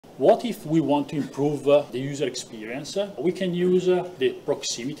what if we want to improve the user experience? We can use the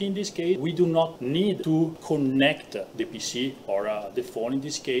proximity in this case. We do not need to connect the PC or the phone in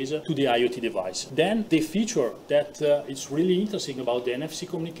this case to the IoT device. Then the feature that is really interesting about the NFC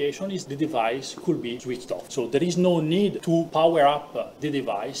communication is the device could be switched off. So there is no need to power up the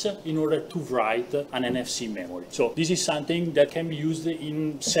device in order to write an NFC memory. So this is something that can be used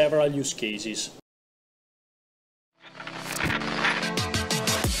in several use cases.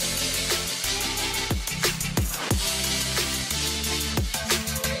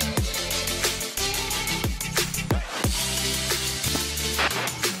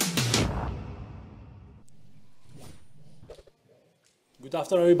 Good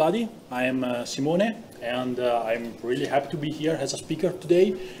afternoon, everybody. I am Simone, and I'm really happy to be here as a speaker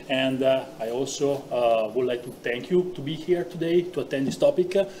today. And I also would like to thank you to be here today to attend this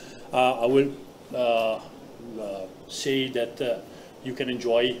topic. I will say that you can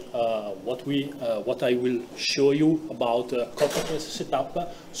enjoy what I will show you about contactless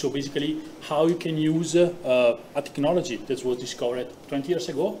setup. So basically, how you can use a technology that was discovered 20 years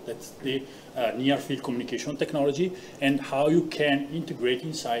ago. That's the near-field communication technology, and how you can integrate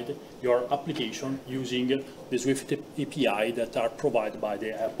inside your application using the Swift API that are provided by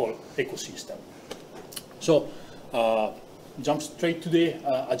the Apple ecosystem. So, jump straight to the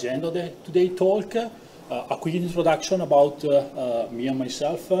agenda of the today's talk. A quick introduction about me and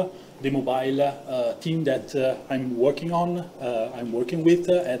myself, the mobile team that I'm working with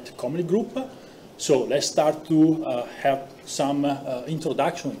at Comelit Group. So let's start to have some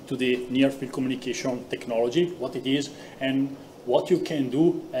introduction to the near-field communication technology, what it is, and what you can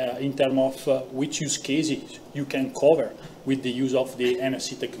do in terms of which use cases you can cover with the use of the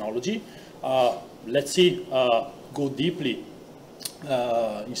NFC technology. Let's see, go deeply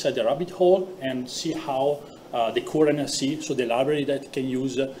inside the rabbit hole and see how the core NFC, so the library that you can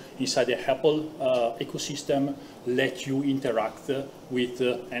use inside the Apple ecosystem, let you interact with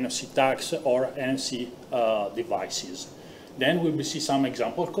NFC tags or NFC devices. Then we will see some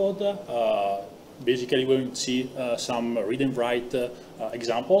example code. Basically, we will see some read and write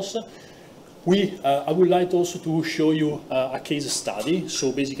examples. I would like also to show you a case study.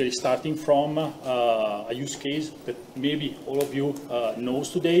 So basically, starting from a use case that maybe all of you knows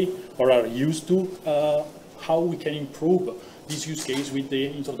today or are used to, how we can improve this use case with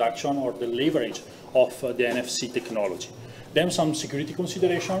the introduction or the leverage of the NFC technology. Then some security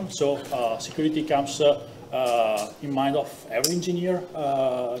considerations. So security comes in mind of every engineer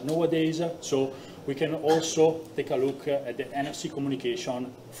nowadays. So we can also take a look at the NFC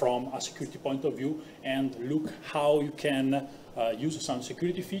communication from a security point of view and look how you can use some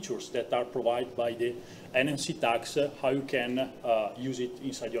security features that are provided by the NFC tags, how you can use it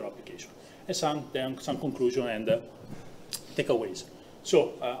inside your application. And then some conclusion and takeaways.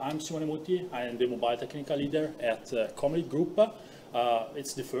 So I'm Simone Mutti. I am the mobile technical leader at Comelit Group.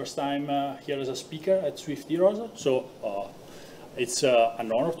 It's the first time here as a speaker at Swift Heroes. So it's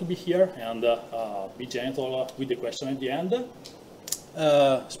an honor to be here and be gentle with the question at the end.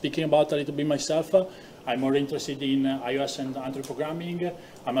 Speaking about a little bit myself, I'm more interested in iOS and Android programming.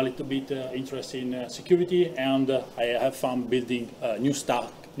 I'm a little bit interested in security, and I have fun building new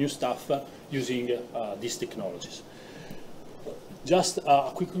stuff using these technologies. Just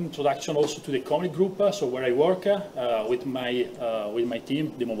a quick introduction also to the Comelit Group, so where I work with my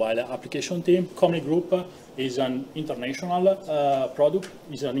team, the mobile application team. Comelit Group is an international product,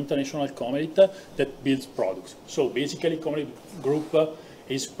 is an international Comelit that builds products. So basically, Comelit Group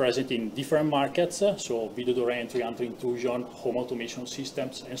is present in different markets, so video door entry, anti-intrusion, home automation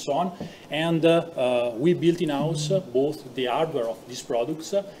systems, and so on. And we built in-house both the hardware of these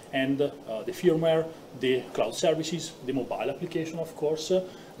products and the firmware, the cloud services, the mobile application, of course,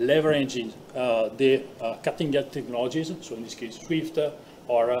 leveraging the cutting-edge technologies, so in this case Swift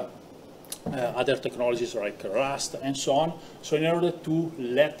or other technologies like Rust and so on. So in order to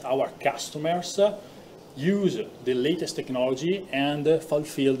let our customers use the latest technology and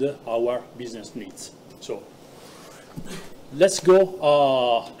fulfill our business needs. So let's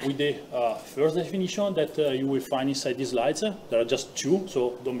go with the first definition that you will find inside these slides. There are just two,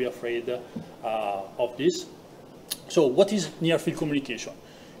 so don't be afraid of this. So what is near-field communication?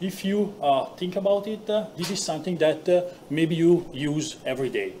 If you think about it, this is something that maybe you use every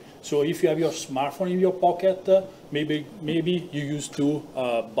day. So if you have your smartphone in your pocket, maybe you used to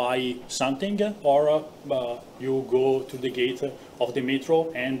buy something, or you go to the gate of the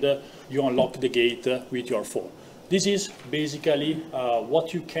metro and you unlock the gate with your phone. This is basically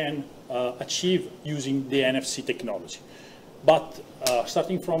what you can achieve using the NFC technology. But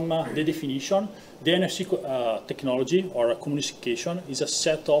starting from the definition, the NFC technology or communication is a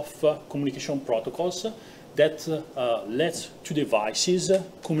set of communication protocols that lets two devices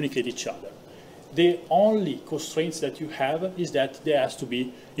communicate each other. The only constraints that you have is that they has to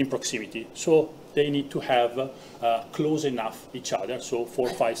be in proximity. So they need to have close enough each other, so 4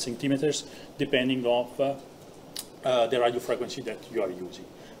 or 5 centimeters, depending on the radio frequency that you are using.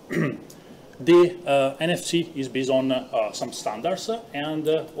 The NFC is based on some standards, and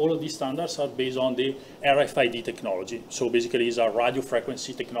all of these standards are based on the RFID technology. So basically it's a radio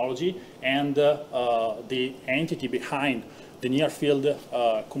frequency technology, and the entity behind the near field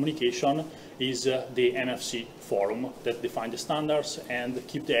communication is the NFC forum that define the standards and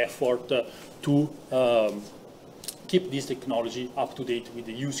keep the effort to keep this technology up to date with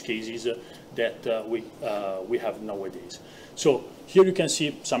the use cases that we have nowadays. So here you can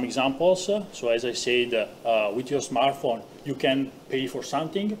see some examples. So as I said, with your smartphone, you can pay for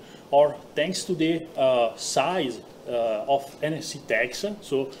something, or thanks to the size of NFC tags,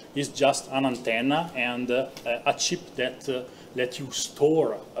 so it's just an antenna and a chip that lets you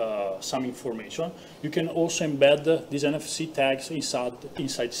store some information. You can also embed these NFC tags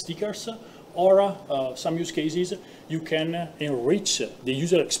inside stickers, or some use cases, you can enrich the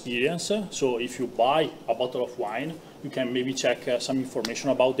user experience. So if you buy a bottle of wine, you can maybe check some information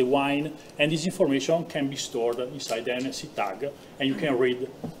about the wine, and this information can be stored inside the NFC tag, and you can read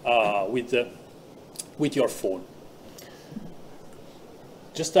with your phone.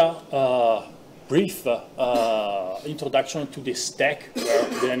 Just a brief introduction to the stack where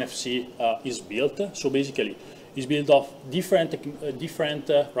the NFC is built. So basically, it's built of different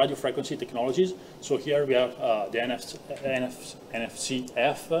radio frequency technologies. So here we have the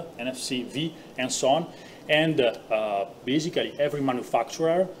NFC-F, NFC-V, and so on. And basically, every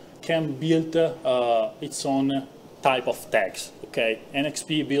manufacturer can build its own type of tags. Okay,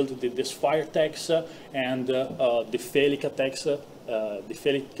 NXP built the Sphere tags and the Felica tags. The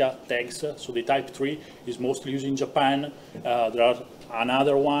Felica tags, so the Type 3 is mostly used in Japan. There are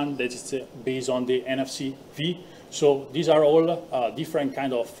another one that is based on the NFC-V. So these are all different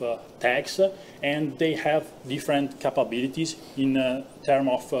kind of tags, and they have different capabilities in terms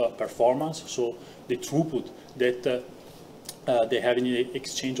of performance. So the throughput that they have in the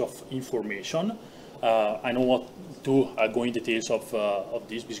exchange of information. I don't want to go in details of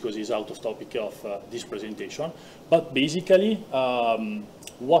this because it's out of topic of this presentation. But basically,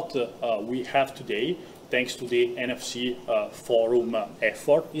 what we have today, thanks to the NFC forum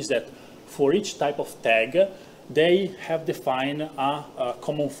effort, is that for each type of tag, they have defined a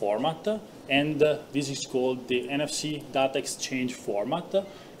common format, and this is called the NFC data exchange format.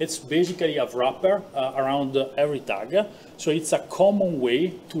 It's basically a wrapper around every tag. So it's a common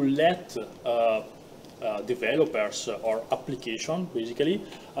way to let developers or application basically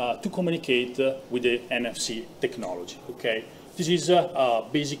to communicate with the NFC technology. Okay, this is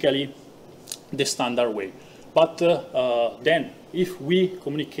basically the standard way. But then if we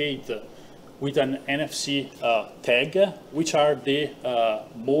communicate with an NFC tag, which are the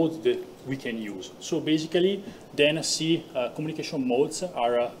modes that we can use? So basically the NFC communication modes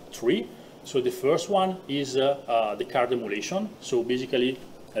are 3. So the first one is the card emulation. So basically,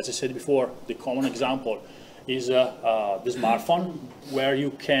 as I said before, the common example is the smartphone, where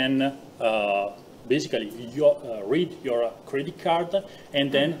you can basically read your credit card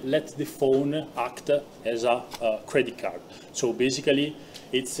and then let the phone act as a credit card. So basically,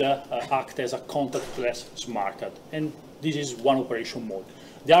 it's act as a contactless smart card, and this is one operation mode.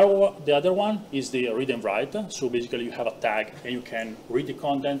 The other one is the read and write. So basically, you have a tag and you can read the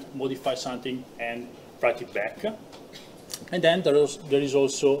content, modify something, and write it back. And then there is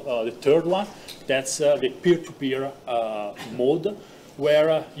also the third one, that's the peer-to-peer mode,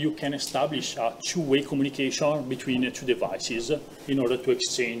 where you can establish a two-way communication between two devices in order to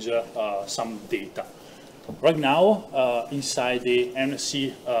exchange some data. Right now, inside the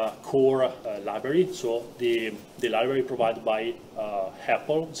NFC core library, so the library provided by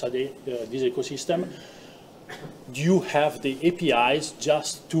Apple inside this ecosystem, you have the APIs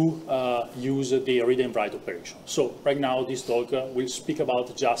just to use the read and write operation. So right now this talk will speak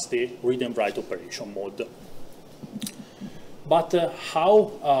about just the read and write operation mode. But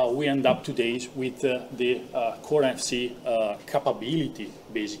how we end up today with the core NFC capability,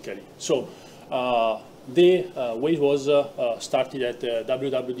 basically. So the way was started at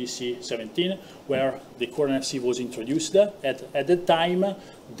WWDC 17, where the core NFC was introduced. At that time,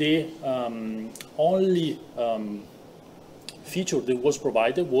 the only feature that was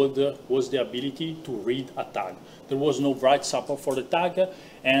provided was the ability to read a tag. There was no write support for the tag,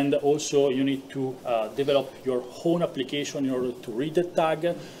 and also you need to develop your own application in order to read the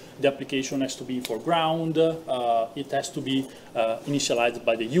tag. The application has to be for ground, it has to be initialized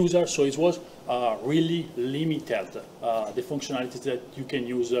by the user, so it was really limited, the functionalities that you can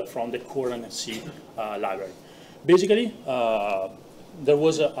use from the core NFC library. Basically, there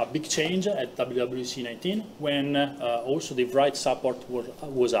was a big change at WWDC 19 when also the write support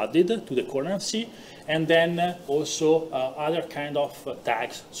was added to the core NFC, and then also other kind of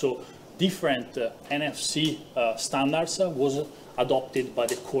tags. So different NFC standards was adopted by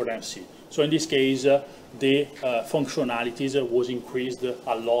the core NFC. So in this case, the functionalities was increased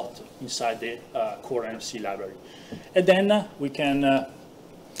a lot inside the core NFC library. And then we can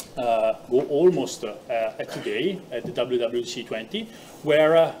go almost at today, at the WWDC 20,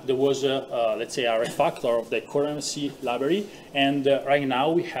 where there was, let's say, a refactor of the core NFC library, and right now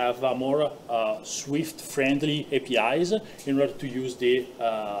we have more Swift-friendly APIs in order to use the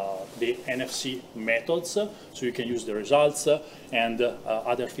NFC methods, so you can use the results and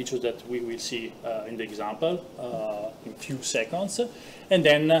other features that we will see in the example in a few seconds, and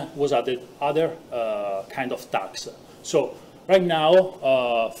then was added other kind of tags. So right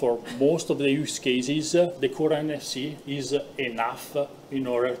now, for most of the use cases, the core NFC is enough in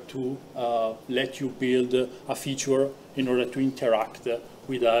order to let you build a feature in order to interact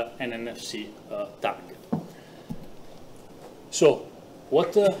with an NFC tag. So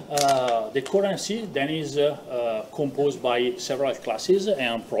what the core NFC then is composed by several classes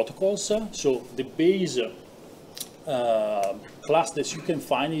and protocols. So the base class that you can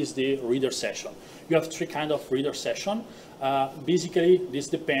find is the reader session. You have three kinds of reader session. Basically, this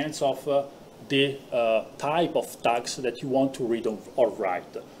depends of the type of tags that you want to read or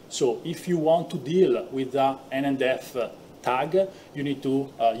write. So if you want to deal with the NNDF tag, you need to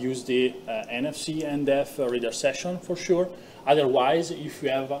use the NFC NDF reader session for sure. Otherwise, if you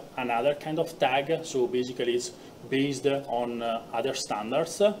have another kind of tag, so basically it's based on other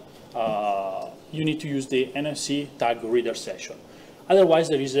standards, you need to use the NFC tag reader session. Otherwise,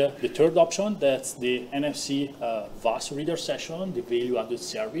 there is the third option, that's the NFC VAS reader session, the value added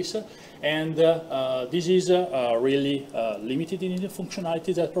service. And this is really limited in the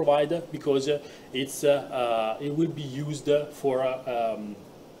functionality that provided, because it will be used for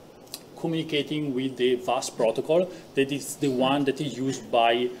communicating with the VAS protocol, that is the one that is used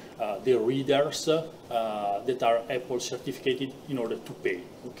by the readers that are Apple certificated in order to pay.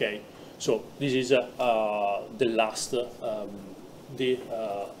 Okay, so this is the last. The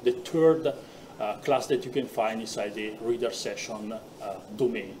third class that you can find inside the reader session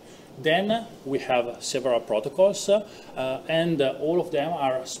domain. Then we have several protocols, and all of them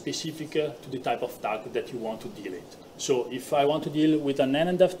are specific to the type of tag that you want to deal with. So if I want to deal with an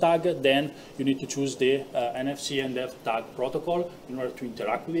NNDF tag, then you need to choose the NFC NDF tag protocol in order to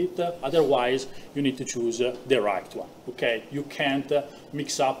interact with it. Otherwise, you need to choose the right one. Okay, you can't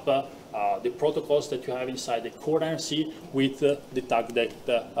mix up the protocols that you have inside the core NFC with the tag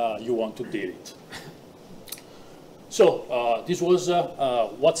that you want to deal with. So this was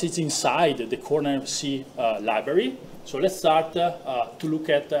what is inside the core NFC library. So let's start to look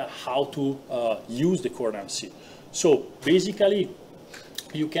at how to use the core NFC. So basically,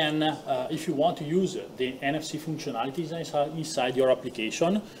 you can, if you want to use the NFC functionalities inside your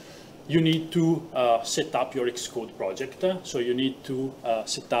application, you need to set up your Xcode project. So you need to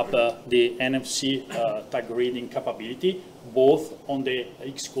set up the NFC tag reading capability, both on the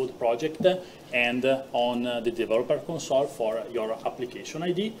Xcode project and on the developer console for your application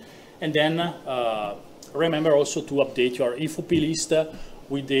ID. And then remember also to update your info list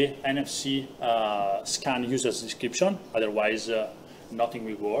with the NFC scan users description, otherwise nothing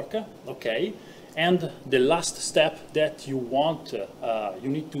will work. Okay. And the last step that you want, you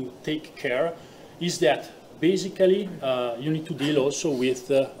need to take care is that basically you need to deal also with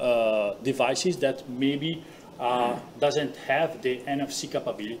devices that maybe doesn't have the NFC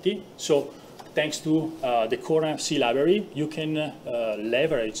capability. So thanks to the core NFC library, you can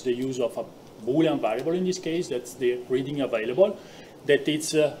leverage the use of a Boolean variable in this case, that's the reading available, that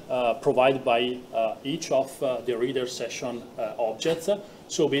it's provided by each of the reader session objects.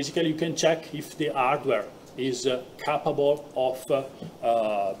 So basically you can check if the hardware is capable of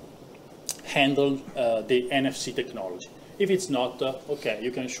handle the NFC technology. If it's not, okay,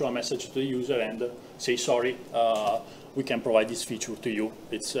 you can show a message to the user and say, sorry, we can provide this feature to you.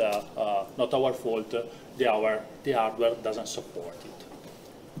 It's not our fault, the hardware doesn't support it.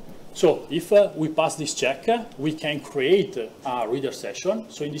 So if we pass this check, we can create a reader session.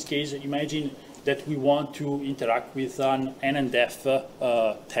 So in this case, imagine that we want to interact with an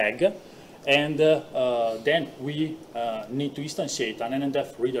NNDEF tag, and then we need to instantiate an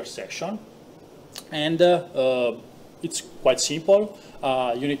NNDEF reader session, and it's quite simple.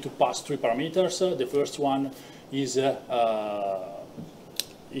 You need to pass 3 parameters. The first one is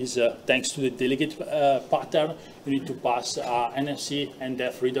thanks to the delegate pattern. You need to pass NFC and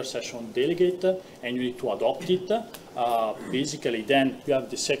NNDEF reader session delegate, and you need to adopt it. Basically, then you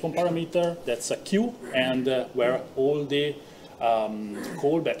have the second parameter, that's a queue, and where all the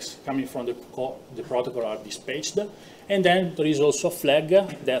callbacks coming from the protocol are dispatched. And then there is also a flag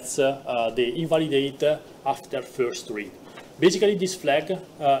that's the invalidate after first read. Basically, this flag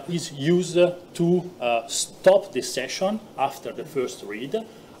is used to stop the session after the first read.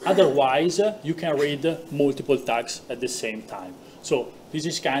 Otherwise, you can read multiple tags at the same time. So this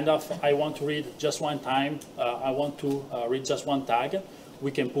is kind of, I want to read just one time, I want to read just one tag. We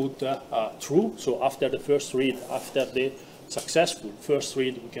can put true. So after the first read, after the successful first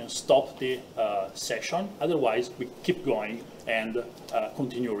read, we can stop the session. Otherwise, we keep going and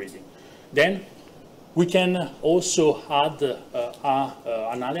continue reading. Then we can also add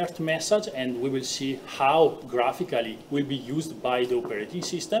an alert message, and we will see how graphically will be used by the operating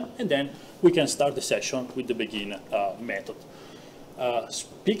system, and then we can start the session with the begin method.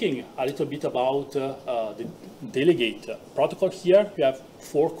 Speaking a little bit about the delegate protocol here, you have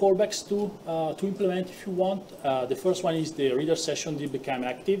 4 callbacks to implement if you want. The first one is the reader session did become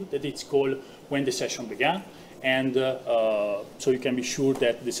active, that it's called when the session began, and so you can be sure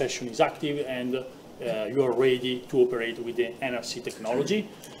that the session is active and you are ready to operate with the NFC technology.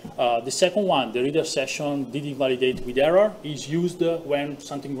 The second one, the reader session did invalidate with error, is used when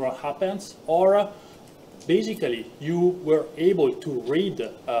something wrong happens, or basically you were able to read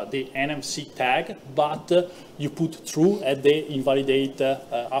the NFC tag, but you put true at the invalidate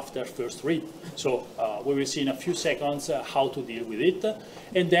after first read. So we will see in a few seconds how to deal with it.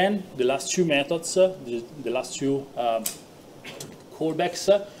 And then the last 2 methods, the last 2 callbacks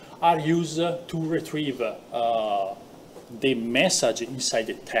are used to retrieve the message inside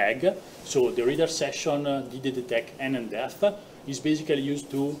the tag. So the reader session did detect NNDEF is basically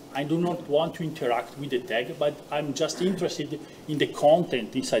used to, I do not want to interact with the tag, but I'm just interested in the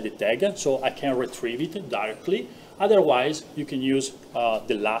content inside the tag, so I can retrieve it directly. Otherwise, you can use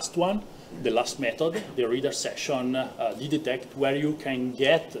the last one, the last method, the reader session did detect, where you can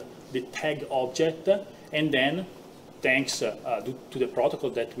get the tag object, and then thanks to the protocol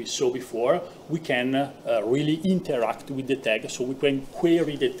that we saw before, we can really interact with the tag. So we can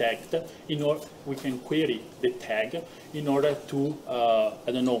query the tag in order to,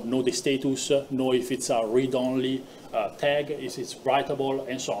 I don't know the status, know if it's a read-only tag, if it's writable,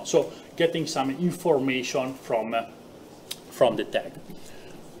 and so on. So getting some information from the tag.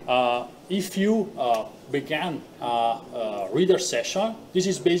 If you began a reader session, this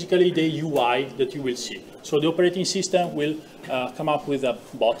is basically the UI that you will see. So the operating system will come up with a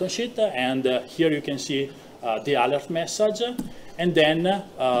button sheet, and here you can see the alert message, and then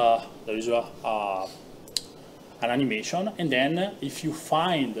there is an animation, and then if you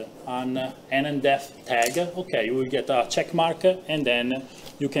find an NNDEF tag, okay, you will get a check mark, and then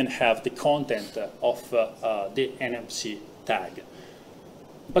you can have the content of the NFC tag.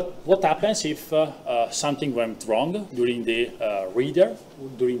 But what happens if something went wrong during the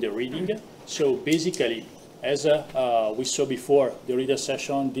reading? So basically, as we saw before, the reader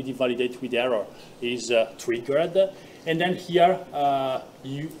session did invalidate with error is triggered, and then here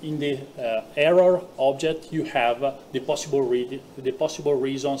in the error object you have the possible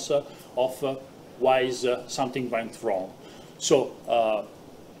reasons of why something went wrong. So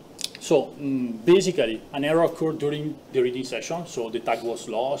basically, an error occurred during the reading session, so the tag was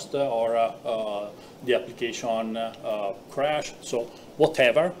lost, or the application crashed, so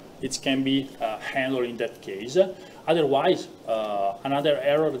whatever, it can be handled in that case. Otherwise, another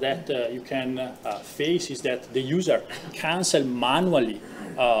error that you can face is that the user cancels manually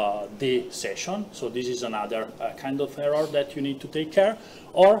the session, so this is another kind of error that you need to take care.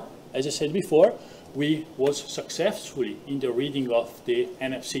 Or, as I said before, we was successfully in the reading of the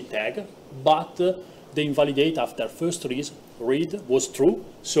NFC tag, but the invalidate after first read was true,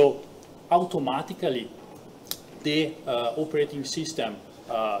 so automatically the operating system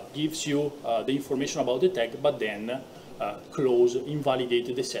gives you the information about the tag, but then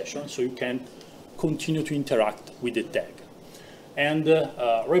invalidate the session, so you can continue to interact with the tag. And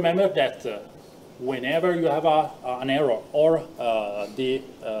remember that whenever you have an error or the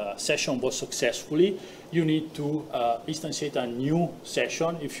session was successfully, you need to instantiate a new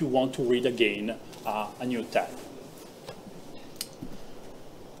session if you want to read again a new tag.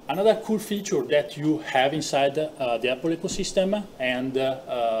 Another cool feature that you have inside the Apple ecosystem and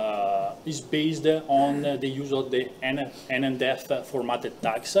is based on the use of the NNDF formatted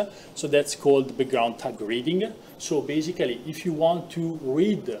tags. So that's called background tag reading. So basically, if you want to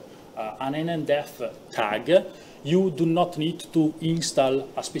read an NNDF tag, you do not need to install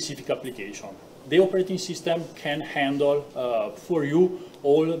a specific application. The operating system can handle for you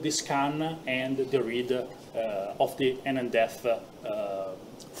all the scan and the read of the NNDF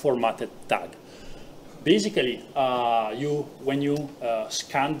formatted tag. Basically, when you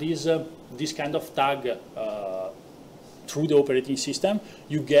scan this kind of tag through the operating system,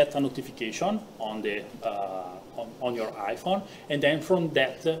 you get a notification on the on your iPhone, and then from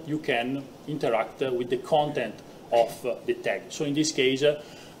that you can interact with the content of the tag. So in this case,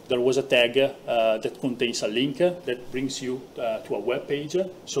 there was a tag that contains a link that brings you to a web page.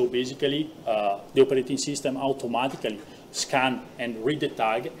 So basically, the operating system automatically scan and read the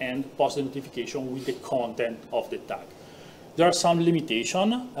tag and post the notification with the content of the tag. There are some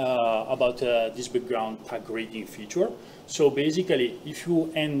limitations about this background tag reading feature. So basically, if you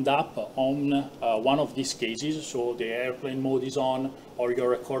end up on one of these cases, so the airplane mode is on, or you're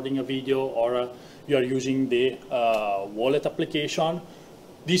recording a video, or you are using the wallet application,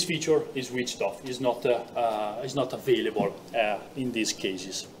 this feature is switched off, is not available in these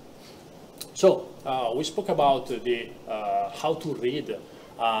cases. So we spoke about the how to read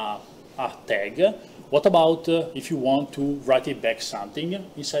a tag. What about if you want to write back something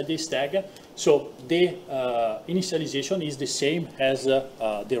inside this tag? So the initialization is the same as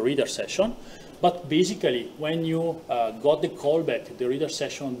the reader session, but basically when you got the callback, the reader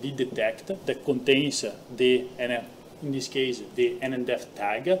session did detect that contains the in this case the NNDF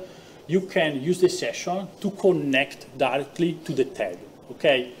tag, you can use the session to connect directly to the tag,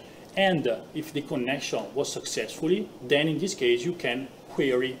 okay? And if the connection was successfully, then in this case you can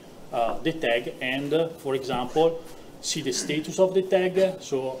query the tag and, for example, see the status of the tag.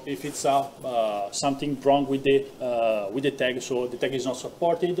 So if it's something wrong with the tag, so the tag is not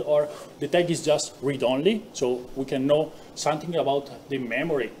supported, or the tag is just read-only, so we can know something about the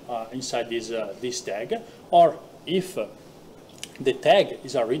memory inside this tag, or if the tag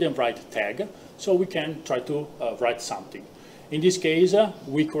is a read and write tag, so we can try to write something. In this case,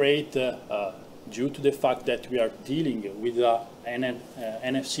 we create, due to the fact that we are dealing with an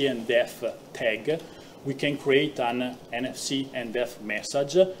NFC and def tag, we can create an NFC and def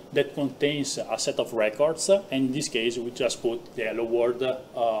message that contains a set of records, and in this case we just put the hello world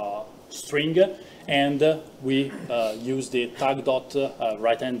string, and we use the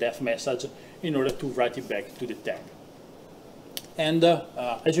tag.write and def message in order to write it back to the tag. And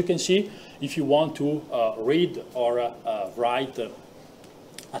as you can see, if you want to read or write a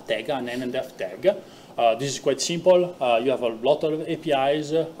tag, an NNDF tag, this is quite simple. You have a lot of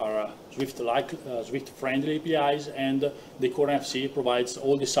APIs, Swift-friendly APIs, and the core NFC provides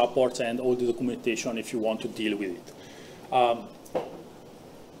all the supports and all the documentation if you want to deal with it.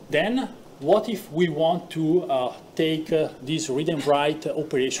 Then, what if we want to take this read and write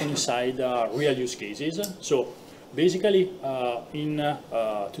operation inside real use cases? So basically, in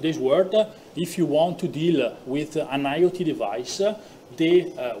today's world, if you want to deal with an IoT device,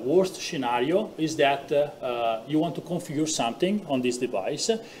 the worst scenario is that you want to configure something on this device,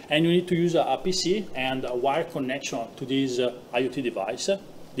 and you need to use a PC and a wire connection to this IoT device.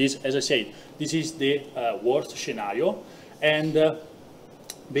 This, as I said, this is the worst scenario, and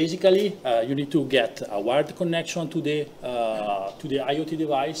basically you need to get a wired connection to the IoT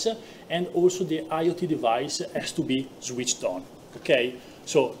device, and also the IoT device has to be switched on. Okay,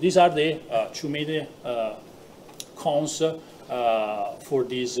 so these are the two main cons for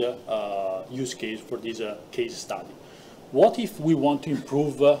this use case, for this case study. What if we want to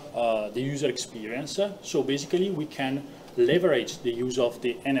improve the user experience? So basically we can leverage the use of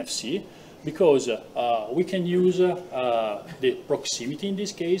the NFC, because we can use the proximity in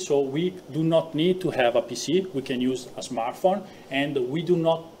this case. So we do not need to have a PC, we can use a smartphone, and we do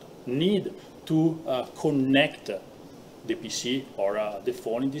not need to connect the PC or the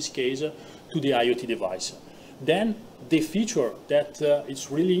phone in this case to the IoT device. Then the feature that is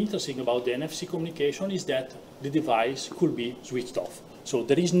really interesting about the NFC communication is that the device could be switched off. So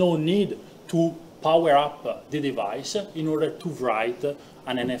there is no need to power up the device in order to write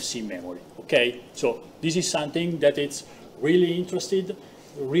an NFC memory. Okay, so this is something that it's really interesting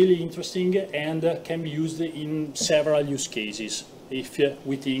and can be used in several use cases if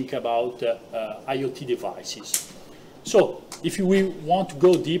we think about IoT devices. So if we want to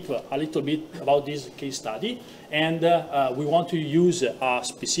go deep a little bit about this case study, and we want to use a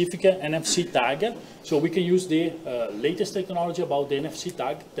specific NFC tag, so we can use the latest technology about the NFC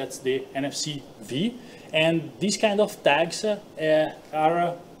tag, that's the NFC-V, and these kind of tags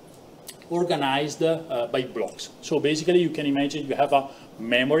are organized by blocks. So basically you can imagine you have a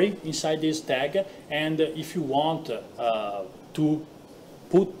memory inside this tag, and if you want to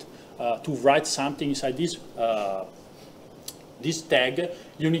write something inside this tag,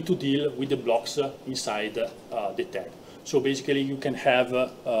 you need to deal with the blocks inside the tag. So basically you can have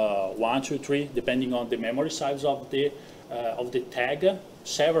 1, 2, 3, depending on the memory size of the tag,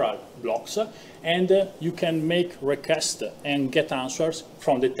 several blocks, and you can make requests and get answers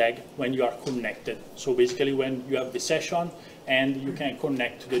from the tag when you are connected. So basically when you have the session and you can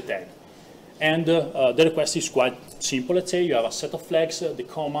connect to the tag. And the request is quite simple. Let's say you have a set of flags, the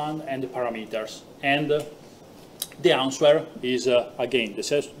command and the parameters, and the answer is again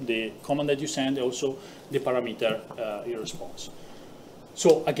the command that you send, also the parameter in response.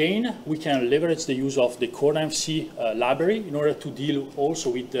 So again, we can leverage the use of the core NFC library in order to deal also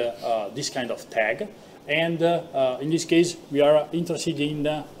with this kind of tag. And in this case, we are interested in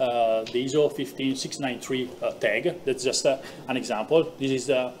the ISO 15693 tag. That's just an example. This is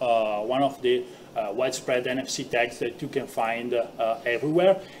one of the widespread NFC tags that you can find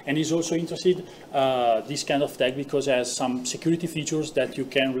everywhere, and is also interested this kind of tag because it has some security features that you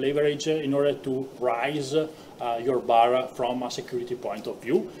can leverage in order to raise your bar from a security point of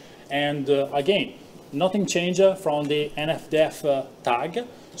view. And again, nothing changed from the NFDF tag.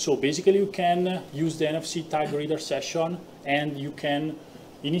 So basically you can use the NFC tag reader session, and you can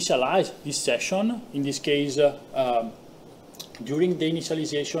initialize this session. In this case, during the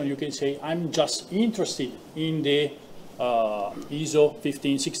initialization, you can say, I'm just interested in the ISO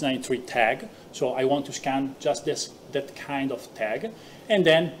 15693 tag. So I want to scan just that kind of tag. And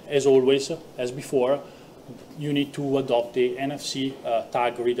then, as always, as before, you need to adopt the NFC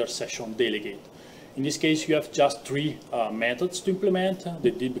tag reader session delegate. In this case, you have just 3 methods to implement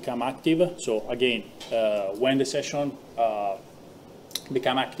that did become active. So again, when the session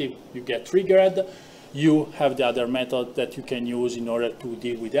become active, you get triggered. You have the other method that you can use in order to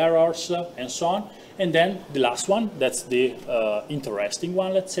deal with errors and so on. And then the last one, that's the interesting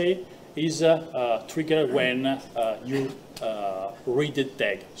one, let's say, is triggered when you read the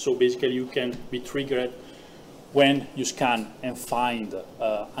tag. So basically you can be triggered when you scan and find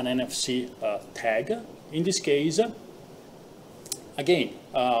an NFC tag. In this case, again,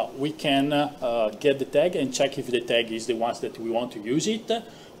 we can get the tag and check if the tag is the ones that we want to use it.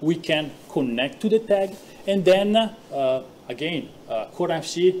 We can connect to the tag, and then again, Core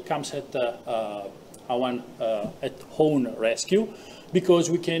NFC comes at own rescue, because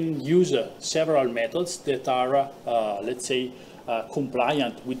we can use several methods that are, let's say,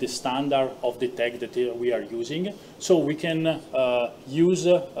 compliant with the standard of the tag that we are using. So we can use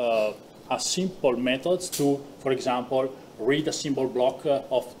a simple methods to, for example, read a symbol block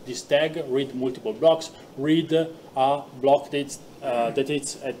of this tag, read multiple blocks, read a block that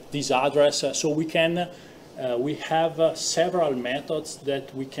is at this address. So we can we have several methods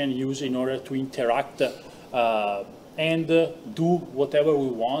that we can use in order to interact and do whatever we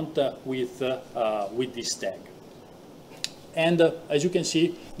want with this tag. And as you can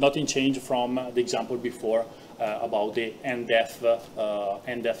see, nothing changed from the example before about the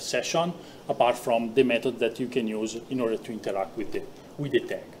NDEF session, apart from the method that you can use in order to interact with the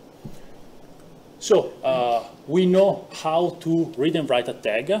tag. So we know how to read and write a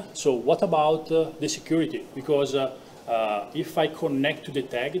tag. So what about the security? Because if I connect to the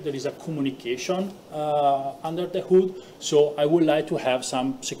tag, there is a communication under the hood. So I would like to have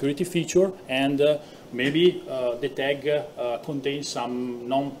some security feature, and maybe the tag contains some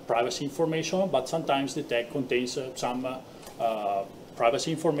non-privacy information, but sometimes the tag contains some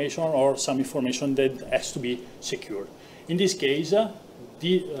privacy information or some information that has to be secured. In this case,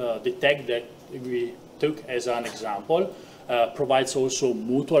 the tag that we took as an example provides also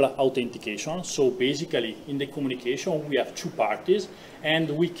mutual authentication. So basically, in the communication, we have 2 parties, and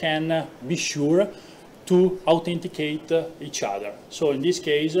we can be sure to authenticate each other. So in this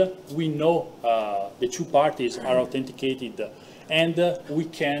case, we know the 2 parties are authenticated, and we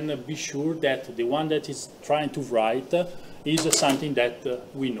can be sure that the one that is trying to write is something that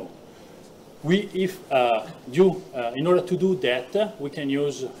we know. In order to do that, we can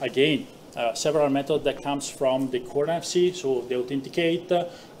use, again, several methods that comes from the core NFC, so the authenticate,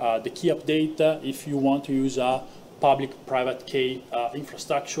 the key update, if you want to use a public-private key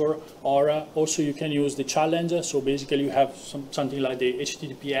infrastructure, or also you can use the challenge. So basically you have something like the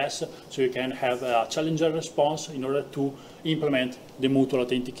HTTPS, so you can have a challenger response in order to implement the mutual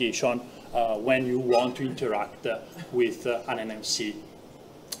authentication when you want to interact with an NFC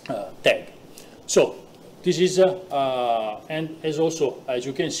tag. So this is, and as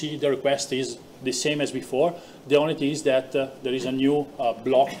you can see, the request is the same as before. The only thing is that there is a new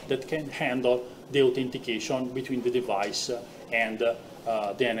block that can handle the authentication between the device and the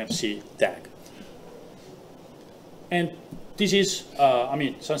NFC tag. And this is,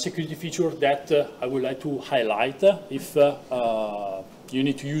 some security feature that I would like to highlight. If you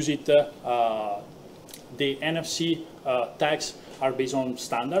need to use it, the NFC tags are based on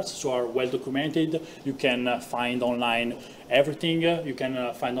standards, so are well documented. You can find online everything. You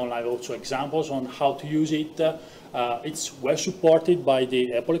can find online also examples on how to use it. It's well supported by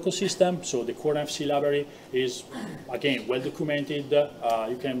the Apple ecosystem, so the core NFC library is, again, well documented.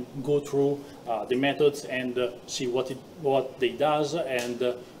 You can go through the methods and see what they does and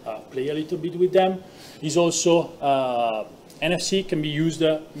play a little bit with them. It's also NFC can be used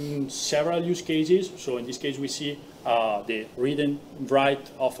in several use cases. So in this case, we see the read and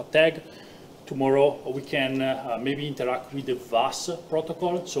write of a tag. Tomorrow, we can maybe interact with the VAS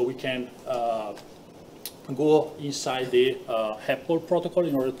protocol. So we can go inside the Apple protocol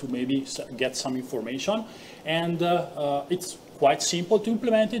in order to maybe get some information. And it's quite simple to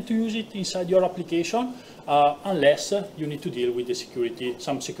implement it, to use it inside your application, unless you need to deal with the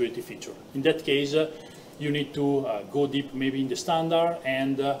some security feature. In that case, you need to go deep maybe in the standard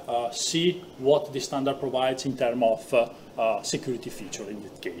and see what the standard provides in terms of security feature in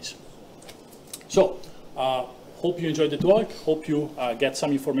that case. So, hope you enjoyed the talk, hope you get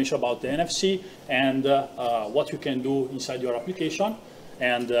some information about the NFC and what you can do inside your application,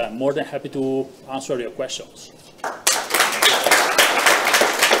 and more than happy to answer your questions.